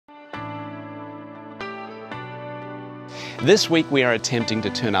This week we are attempting to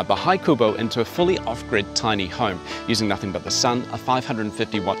turn our Bahay Kubo into a fully off-grid tiny home using nothing but the sun, a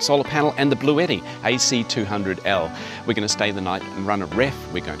 550-watt solar panel and the Bluetti AC200L. We're going to stay the night and run a ref,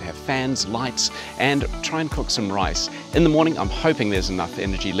 we're going to have fans, lights and try and cook some rice. In the morning I'm hoping there's enough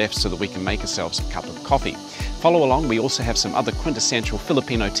energy left so that we can make ourselves a cup of coffee. Follow along, we also have some other quintessential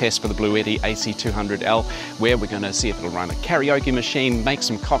Filipino tests for the Bluetti AC200L where we're going to see if it'll run a karaoke machine, make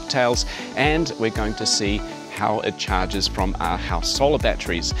some cocktails and we're going to see how it charges from our house solar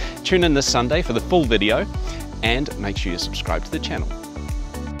batteries. Tune in this Sunday for the full video and make sure you subscribe to the channel.